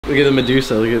Look at the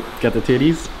Medusa. Look at, got the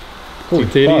titties. Holy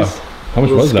two titties. Fuck. How much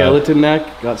was that? Skeleton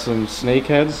neck. Got some snake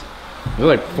heads. They're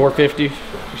like $4.50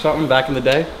 or something back in the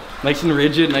day. Nice and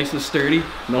rigid, nice and sturdy.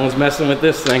 No one's messing with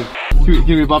this thing. Can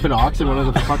we bump an ox in one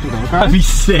of the fucking go-karts? That'd be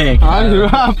sick.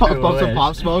 Bump some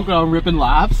pop smoke while I'm ripping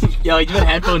laps. Yo, you got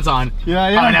headphones on.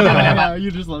 Yeah.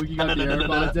 You just low-key got the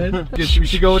AirPods in. We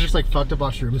should go just like fucked up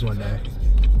off shrooms one day.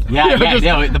 Yeah,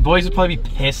 the boys would probably be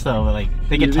pissed though. Like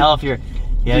they can tell if you're,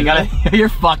 they gotta, if you're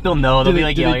fucked, they'll know. They'll be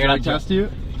like, yo, you're not test you.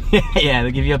 Yeah,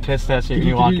 they'll give you a piss test if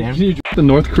you walk in. Can you the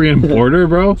North Korean border,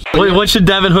 bro? What should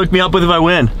Devin hook me up with if I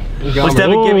win? What's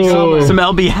Devin give me some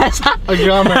LBS? A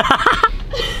gummer.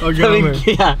 A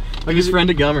gummer. Yeah, like his friend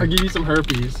a gummer. I'll give you some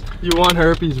herpes. You want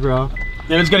herpes, bro.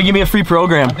 Devin's gonna give me a free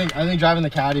program. I think driving the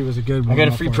caddy was a good one. I got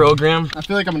a free program. I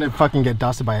feel like I'm gonna fucking get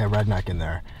dusted by a redneck in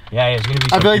there. Yeah, it's gonna be.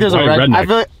 I feel like there's a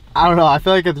redneck. I don't know. I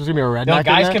feel like there's gonna be a redneck.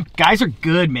 No, guys are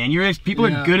good, man. People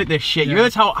are good at this shit. You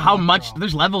realize how much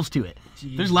there's levels to it.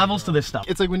 There's levels to this stuff.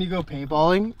 It's like when you go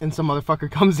paintballing and some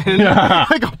motherfucker comes in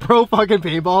like a pro fucking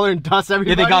paintballer and dusts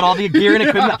everybody. Yeah, they got all the gear and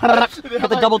equipment. Got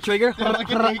the double trigger. They have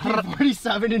like an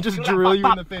AK-47 and just drill you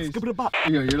in the face.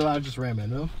 Yo, you're allowed to just ram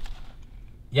in, no?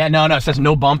 Yeah, no, it says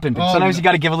no bumping. Sometimes you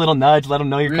gotta give a little nudge, let them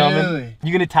know you're coming.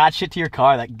 You can attach shit to your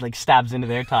car that like stabs into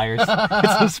their tires.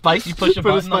 It's some spikes, you push a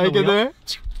button on the wheel. There.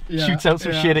 Shoots out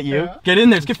some shit at you. Get in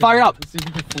there, let's get fired up. Let's see if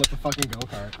we can flip a fucking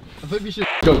go-kart. I think we should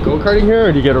go-karting here,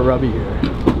 or do you get a rubby here?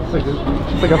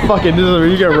 It's like a fucking, this is where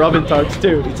you get rubbing tucks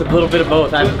too. It's a little bit of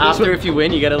both. After, if you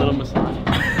win, you get a little massage.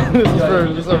 This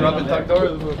is a rubbing tuck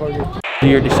door.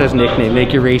 Here it says nickname.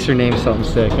 Make your racer name something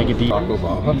sick. Make it deep.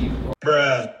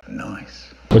 Bruh.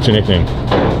 Nice. What's your nickname?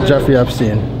 Jeffrey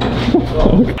Epstein.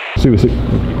 See.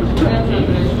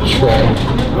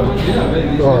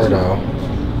 Trenardo.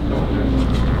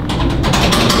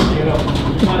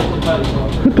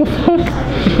 What the fuck?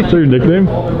 Is that your nickname?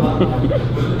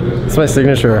 It's my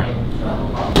signature.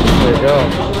 There you go.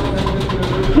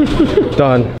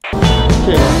 Done.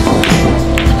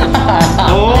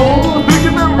 Oh, look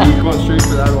at that week. Going straight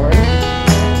for that one.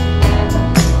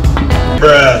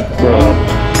 Bruh.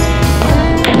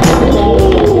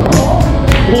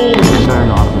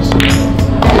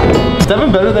 Is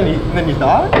Devin better than you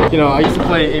thought? You know, I used to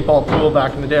play 8-ball pool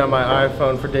back in the day on my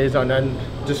iPhone for days on end,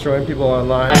 destroying people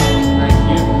online.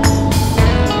 Thank you.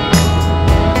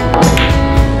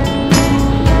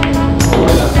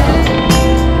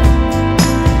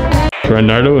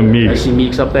 Trenardo and Meeks. I see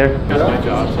Meeks up there. That's my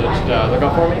job, so just look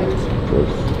up for me.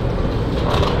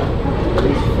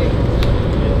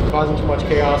 Causing too much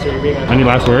chaos, or you're being Any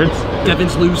last words?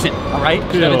 Devin's losing, all right?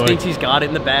 Devin thinks he's got it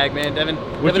in the bag, man. Devin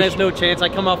has no chance. I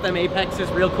come off them apexes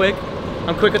real quick.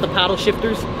 I'm quick with the paddle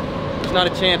shifters. There's not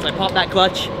a chance. I pop that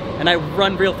clutch and I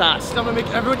run real fast. I'm gonna make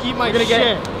everyone eat my shit.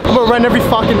 I'm gonna run every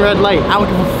fucking red light. I don't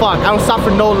give a fuck. I don't stop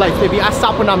for no lights, baby. I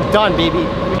stop when I'm done, baby.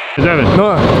 Hey, Devin,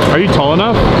 are you tall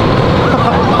enough?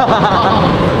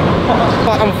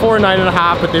 I'm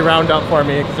 4'9.5", but they round up for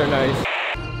me because they're nice.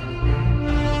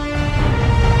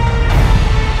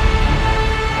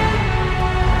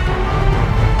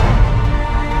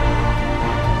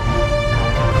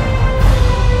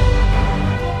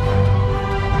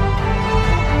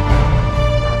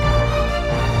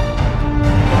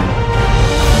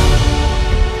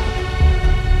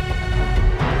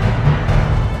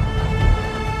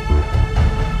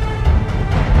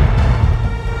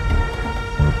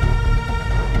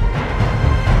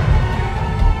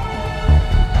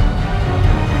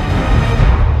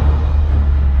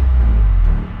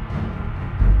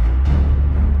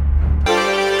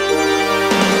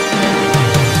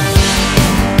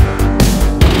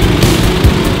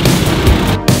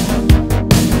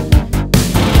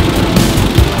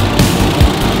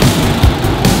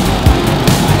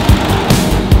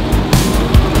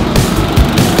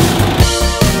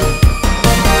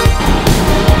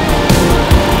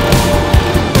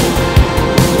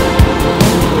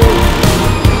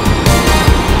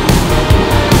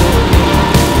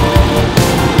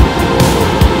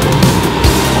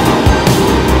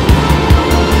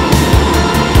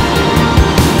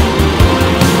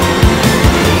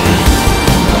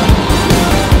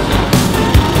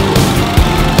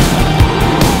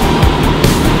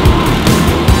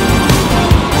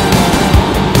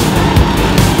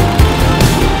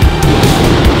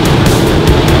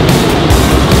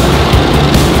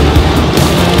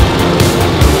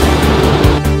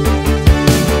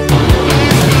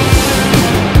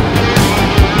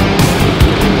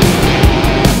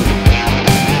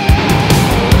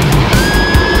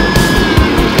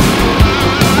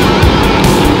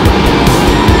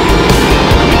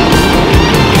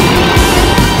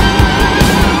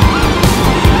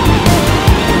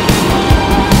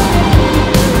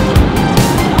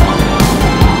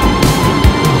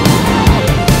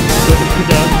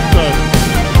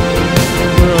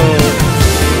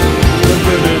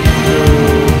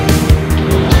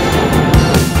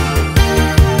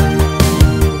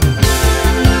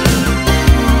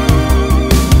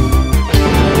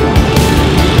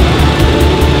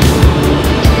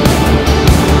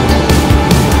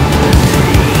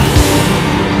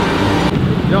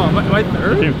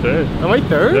 Am I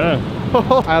third? Yeah.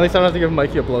 At least I don't have to give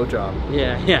Mikey a blowjob.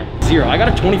 Yeah. 0. I got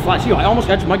a 25. See, I almost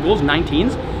got my goal's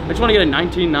 19s. I just want to get a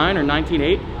 19.9 or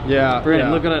 19.8. Yeah. Brandon,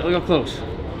 yeah. look at it. Look how close.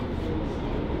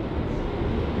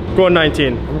 I'm going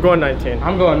 19. I'm going 19.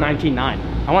 I'm going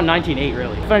 19.9. I want 19.8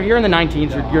 really. If you're in the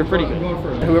 19s, you're pretty good.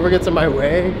 Whoever gets in my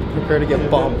way, prepare to get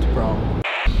bumped, bro.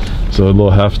 So a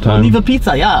little halftime. Leave a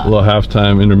pizza, yeah. A little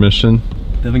halftime intermission.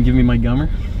 Devin, give me my gummer.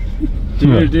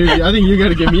 Dude, I think you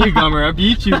gotta give me a gummer. I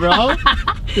beat you, bro.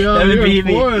 Yo, Devin beat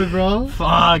me. Bro.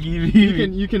 Fuck, you beat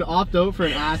me. You can opt out for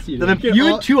an ass eater.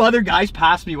 You and 2 other guys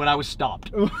passed me when I was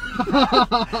stopped.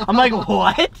 I'm like,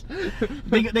 what?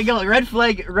 They go, red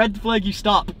flag, you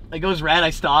stop. It goes red, I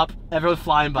stop. Everyone's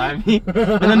flying by me.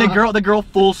 And then the girl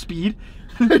full speed.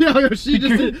 Yo, she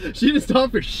just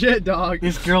stopped for shit, dog.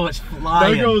 This girl is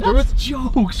flying. There was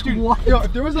jokes, dude. What? Yo,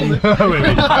 if there was a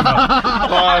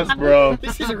Pause, bro.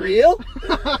 This is real?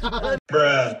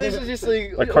 Bruh. This is just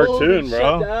like A cartoon,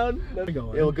 bro. Sit down.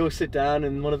 It'll go sit down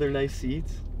in one of their nice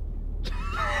seats.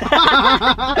 What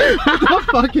the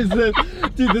fuck is this?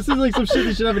 Dude, this is like some shit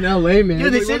you should have in LA, man.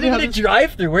 Dude, they said in a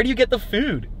drive-thru. Where do you get the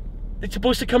food? It's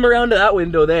supposed to come around to that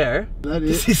window there.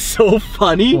 This is so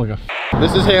funny. Oh my God.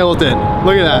 This is Hamilton.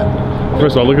 Look at that.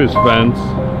 First of all, look at this fence. Yeah,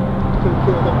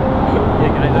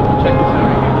 guys, check this out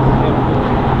right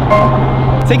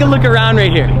here. Take a look around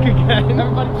right here.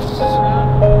 Everybody just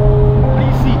around. What do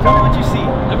you see? Tell me what you see.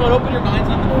 Everyone open your minds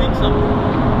up and think something.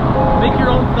 Make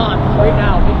your own thoughts right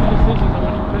now. Make the decisions on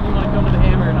whether you want to come to the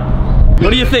Hammer or not.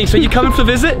 What do you think? So you coming for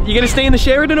the visit? You gonna stay in the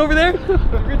Sheraton over there?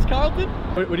 Ritz-Carlton?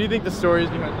 What do you think the story is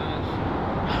behind that?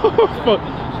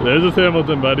 There's this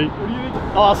Hamilton, buddy. What do you think?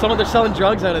 Oh, they're selling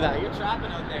drugs out of that. You're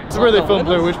trapping out there. This is where they filmed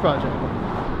Blair Witch Project.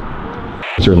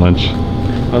 What's your lunch?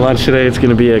 My lunch today, it's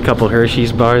gonna be a couple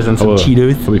Hershey's bars and some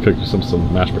Cheetos. We cooked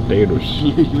some mashed potatoes.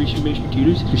 We should mashed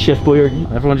potatoes. Chef Boyardee.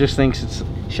 Everyone just thinks it's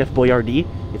Chef Boyardee.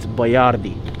 It's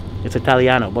Boyardee. It's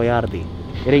Italiano, Boyardee.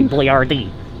 It ain't Boyardee.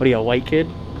 What are you, a white kid?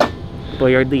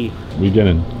 Boyardee. We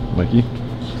getting, Mikey?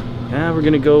 Yeah, we're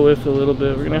gonna go with a little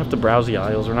bit. We're gonna have to browse the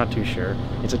aisles. We're not too sure.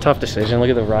 It's a tough decision. Look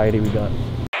at the variety we got.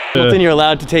 Then you're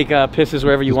allowed to take pisses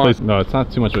wherever you want. No, it's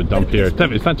not too much of a dump here.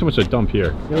 It's not too much of a dump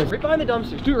here. Right behind the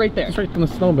dumpsters. Do it right there. It's right in the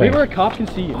snowbank. Right where a cop can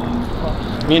see you.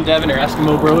 Me and Devin are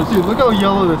Eskimo bros. Dude, look how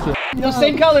yellow this is. No,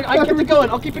 same color. I kept it going.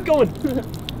 I'll keep it going.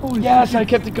 Oh yes, I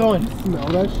kept it going. Smell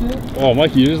that shit? Oh,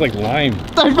 Mikey, you're just like lime.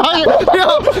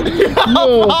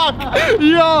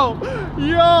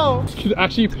 Yo! He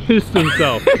actually pissed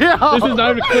himself. This is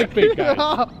not even clickbait,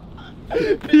 guys.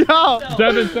 Yo!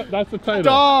 Devin, that's the title.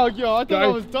 Dog, yo, I thought I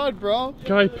was done, bro.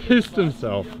 Guy pissed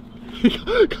himself.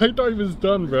 Guy thought he was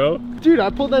done, bro. Dude, I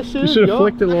pulled that shit. You should have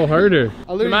flicked it a little harder.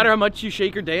 No matter how much you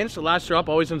shake or dance, the last drop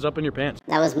always ends up in your pants.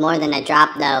 That was more than a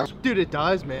drop, though. Dude, it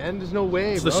does, man. There's no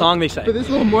way. It's the song they say. But this is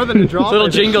a little more than a drop. It's a little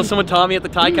jingle someone taught me at the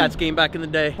Ticats game back in the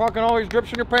day. Fucking always drips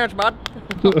in your pants, bud.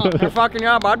 Fucking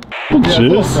yeah, bud. Yeah, it's a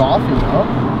little Jeez. frothy, you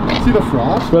know? See the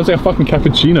frost? That's like a fucking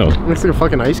cappuccino. Looks like a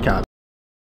fucking ice cap.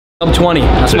 Sub 20,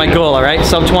 that's my goal, all right?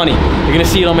 Sub 20. You're gonna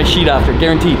see it on my sheet after,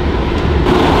 guaranteed.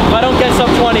 If I don't get sub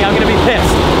 20, I'm gonna be pissed.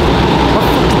 I'm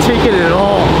fucking taking it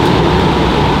all.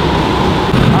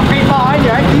 I'm right behind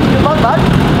you, I keep you bud.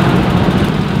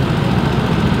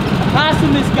 I'm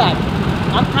passing this guy.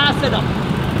 I'm passing him.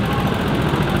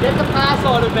 Get the pass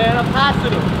on him, man. I'm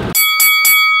passing him.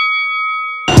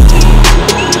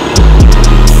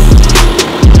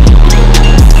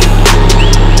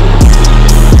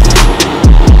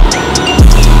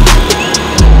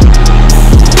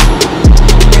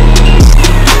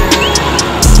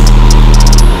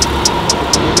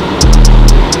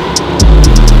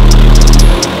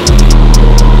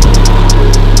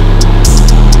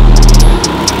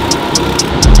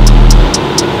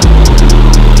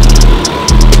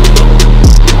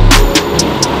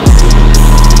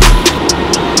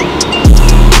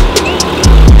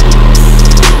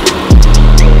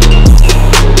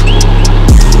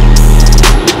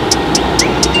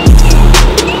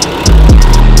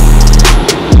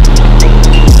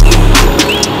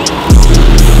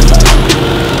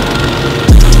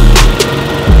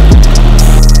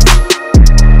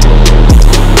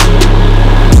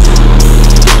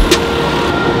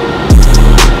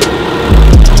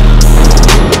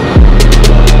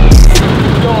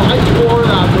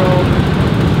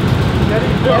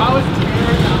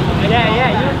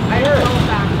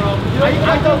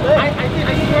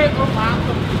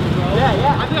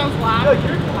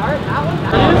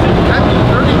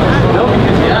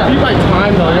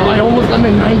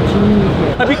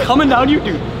 I'd be coming down you,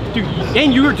 dude.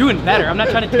 And you were doing better. I'm not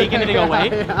trying to take anything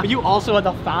away, but you also had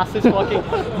the fastest fucking.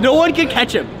 No one can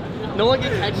catch him. No one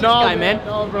can catch this guy, man.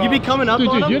 No, you be coming up Dude,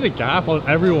 on him? you had a gap on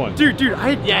everyone. Dude,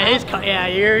 yeah,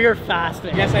 you're fast.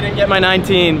 I guess I didn't get my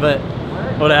 19, but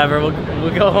whatever.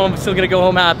 We'll go home. Still gonna go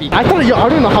home happy. I don't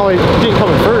know how I didn't come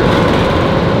in first.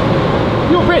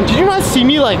 Yo, Brent, did you not see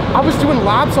me? Like, I was doing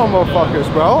laps on motherfuckers,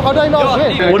 bro. How did I not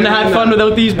win? Wouldn't have had fun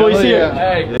without these boys here.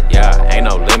 Yeah, ain't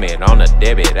no limit on the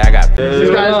debit. I got These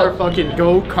guys are fucking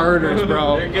go-karters,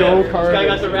 bro. Go-karters. This guy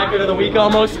got the record of the week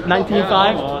almost,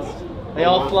 19.5. They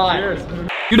all fly.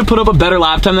 You to put up a better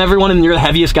lap time than everyone and you're the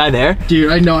heaviest guy there? Dude,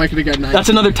 I know I could have got 9. That's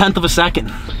another 1/10 of a second.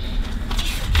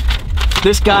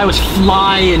 This guy was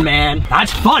flying, man.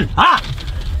 That's fun. Ah!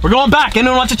 We're going back.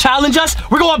 Anyone wants to challenge us?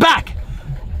 We're going back.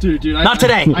 Dude, not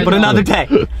today, but another day.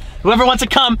 Whoever wants to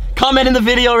come, comment in the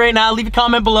video right now. Leave a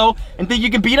comment below. And think you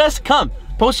can beat us? Come.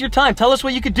 Post your time. Tell us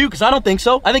what you could do, because I don't think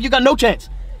so. I think you got no chance.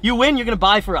 You win, you're going to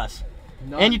buy for us.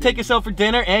 And you take us out for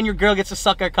dinner, and your girl gets to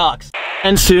suck our cocks.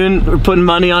 And soon, we're putting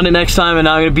money on it next time, and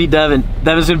now I'm going to beat Devin.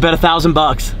 Devin's going to bet $1,000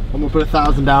 bucks. I'm going to put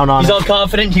 1,000 down on it. He's all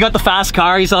confident. He got the fast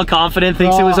car. He's all confident.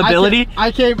 Thinks it was ability.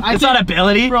 It's not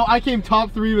ability. Bro, I came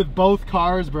top 3 with both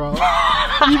cars, bro.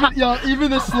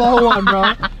 even the slow one,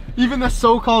 bro. Even the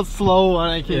so-called slow one,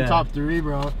 I came top 3,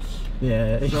 bro.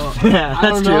 Yeah, so, yeah,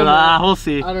 that's true. We'll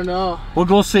see. I don't know.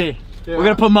 We'll see. Yeah. We're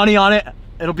gonna put money on it.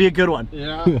 It'll be a good one.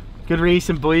 Yeah. Good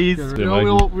racing, boys.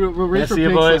 We'll race for see you,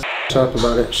 boys. Talk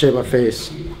about it. Shave my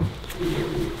face.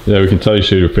 Yeah, we can tell you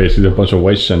shave your face. There's a bunch of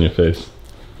white shit on your face.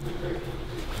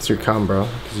 It's your cum, bro.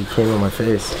 Because you came on my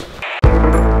face.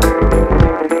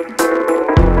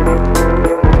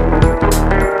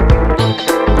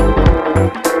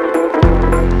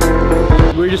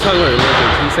 We were just talking about religions.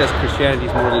 He says Christianity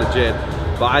is more legit,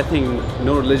 but I think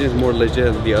no religion is more legit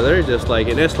than the other. Just like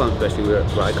in Islam, especially where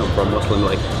I come from, Muslim,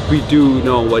 like we do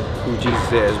know who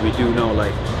Jesus is. We do know,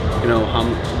 like, you know,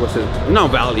 what's his,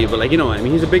 not value, but like, you know what I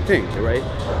mean. He's a big thing, right?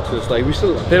 So it's like we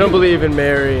still. They don't believe in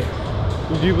Mary.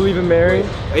 Do you believe in Mary?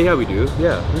 Yeah, we do.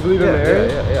 Yeah. You believe in Mary?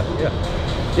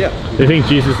 Yeah. They think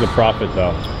Jesus is the prophet,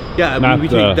 though. Yeah, I mean, we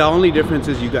think the only difference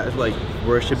is you guys like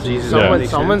worship Jesus.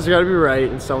 Someone's got to be right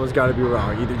and someone's got to be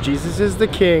wrong. Either Jesus is the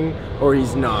king or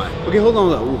he's not. Okay, hold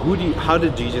on. How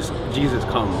did Jesus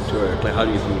come to earth? Like, how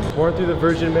do you think? Born through the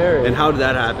Virgin Mary. And how did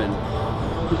that happen?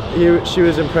 She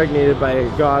was impregnated by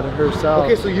God herself.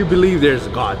 Okay, so you believe there's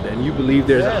God, then you believe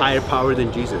there's a higher power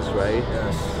than Jesus, right?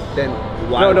 Yes. Then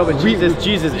why? No, but Jesus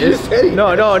is.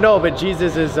 No, but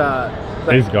Jesus is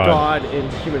like God in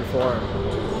human form.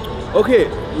 Okay,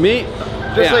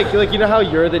 just like you know how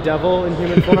you're the devil in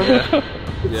human form?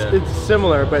 It's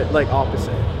similar, but like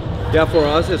opposite. Yeah, for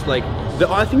us it's like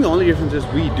I think the only difference is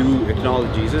we do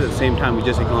acknowledge Jesus. At the same time, we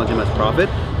just acknowledge him as prophet,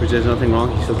 which there's nothing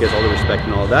wrong. He still gets all the respect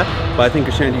and all that. But I think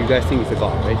Christianity, you guys think he's a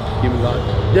God, right? Human God.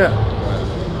 Yeah.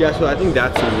 Yeah, so I think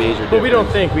that's a major difference. But we don't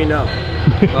think, we know.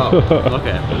 Oh,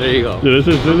 okay. There you go. Dude,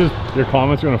 this is your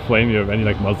comments are gonna flame you if any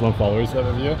like Muslim followers have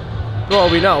of you. Well,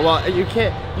 we know. Well, you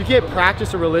can't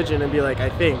practice a religion and be like, I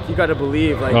think. You got to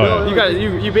believe. Like,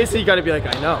 you basically got to be like,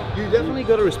 I know. You definitely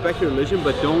got to respect your religion,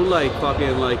 but don't like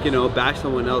fucking like, you know, bash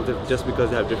someone else just because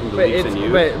they have different beliefs than you.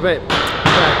 But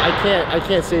I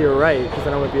can't say you're right because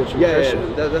then I would be a true Christian.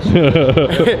 Yeah, that's true.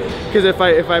 Because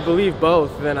if I believe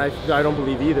both, then I don't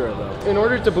believe either of them. In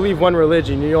order to believe one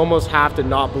religion, you almost have to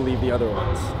not believe the other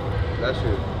ones. That's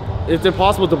true. It's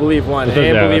impossible to believe one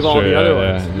and believe all the other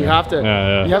ones. You have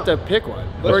to pick one,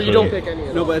 or you don't pick any of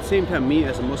them. No, but at the same time, me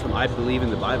as a Muslim, I believe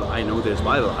in the Bible. I know there's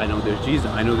Bible. I know there's Jesus.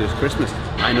 I know there's Christmas.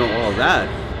 I know all that.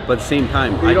 But at the same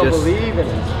time, I don't believe in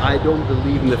it. I don't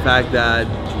believe in the fact that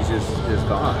Jesus is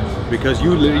God, because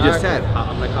you literally just said,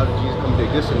 I'm like, how did Jesus come to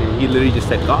exist? And he literally just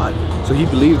said God. So he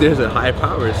believes there's a higher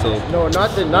power. So no,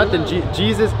 not that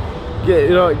Jesus. You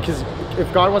know, because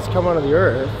if God wants to come onto the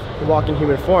earth and walk in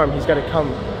human form, he's got to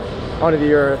come onto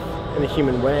the earth in a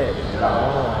human way.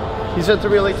 He's had to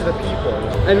relate to the people.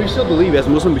 And we still believe, as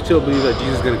Muslims, we still believe that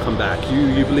Jesus is going to come back.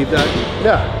 You believe that?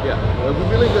 Yeah. Yeah. We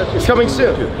believe that too. He's coming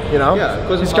soon, you know? Yeah,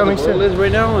 because he's coming soon. Is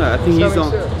right now, I think he's on.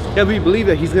 Soon. Yeah, we believe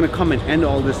that he's going to come and end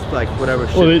all this, like, whatever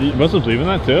shit. Oh, Muslims believe in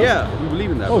that too? Yeah, we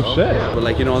believe in that, Oh, bro. shit. Yeah. But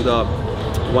like, you know, the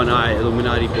one eye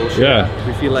Illuminati bullshit. Yeah.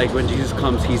 We feel like when Jesus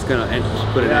comes, he's going to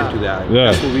put an end to that. Yeah.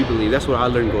 That's what we believe. That's what I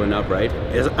learned growing up, right?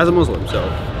 As a Muslim, so.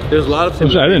 There's a lot of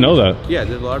similarities. I didn't know that. Yeah,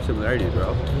 there's a lot of similarities,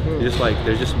 bro. Just like,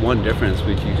 there's just one difference,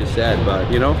 which you just said.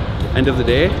 But, you know, end of the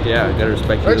day, yeah, I gotta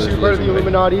respect you. Aren't you part of the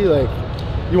Illuminati? Like,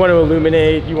 you want to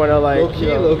illuminate, you want to like...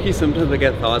 Low-key, sometimes I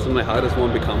get thoughts, I'm like, how does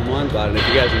one become one? But if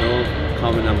you guys know,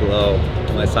 comment down below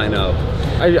when I sign up.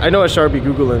 I know I should be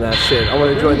Googling that shit. I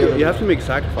want to join the... You have to make a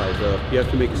sacrifice, though. You have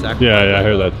to make a sacrifice. Yeah, I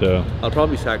heard that too. I'll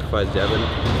probably sacrifice Devin.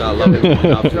 I love him.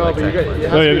 No, but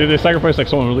they sacrifice like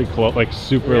someone really close, like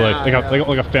super, like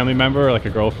a family member, or like a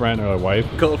girlfriend or a wife.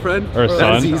 Girlfriend? Or a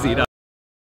son. That's easy. No.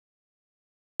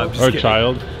 Or a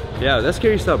child. Yeah, that's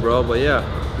scary stuff, bro. But yeah,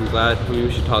 I'm glad. Maybe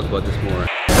we should talk about this more.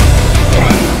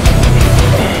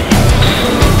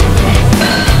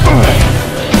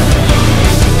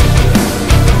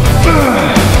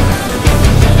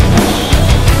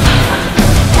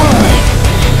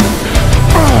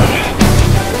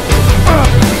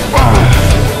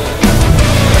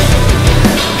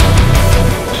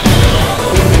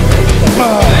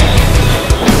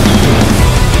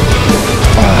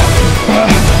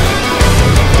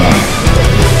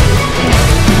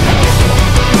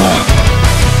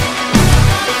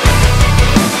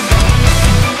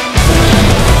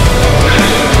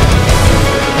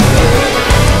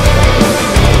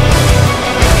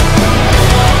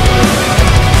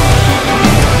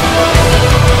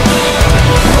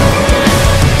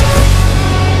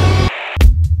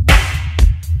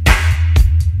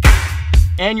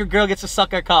 And your girl gets to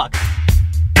suck our cock.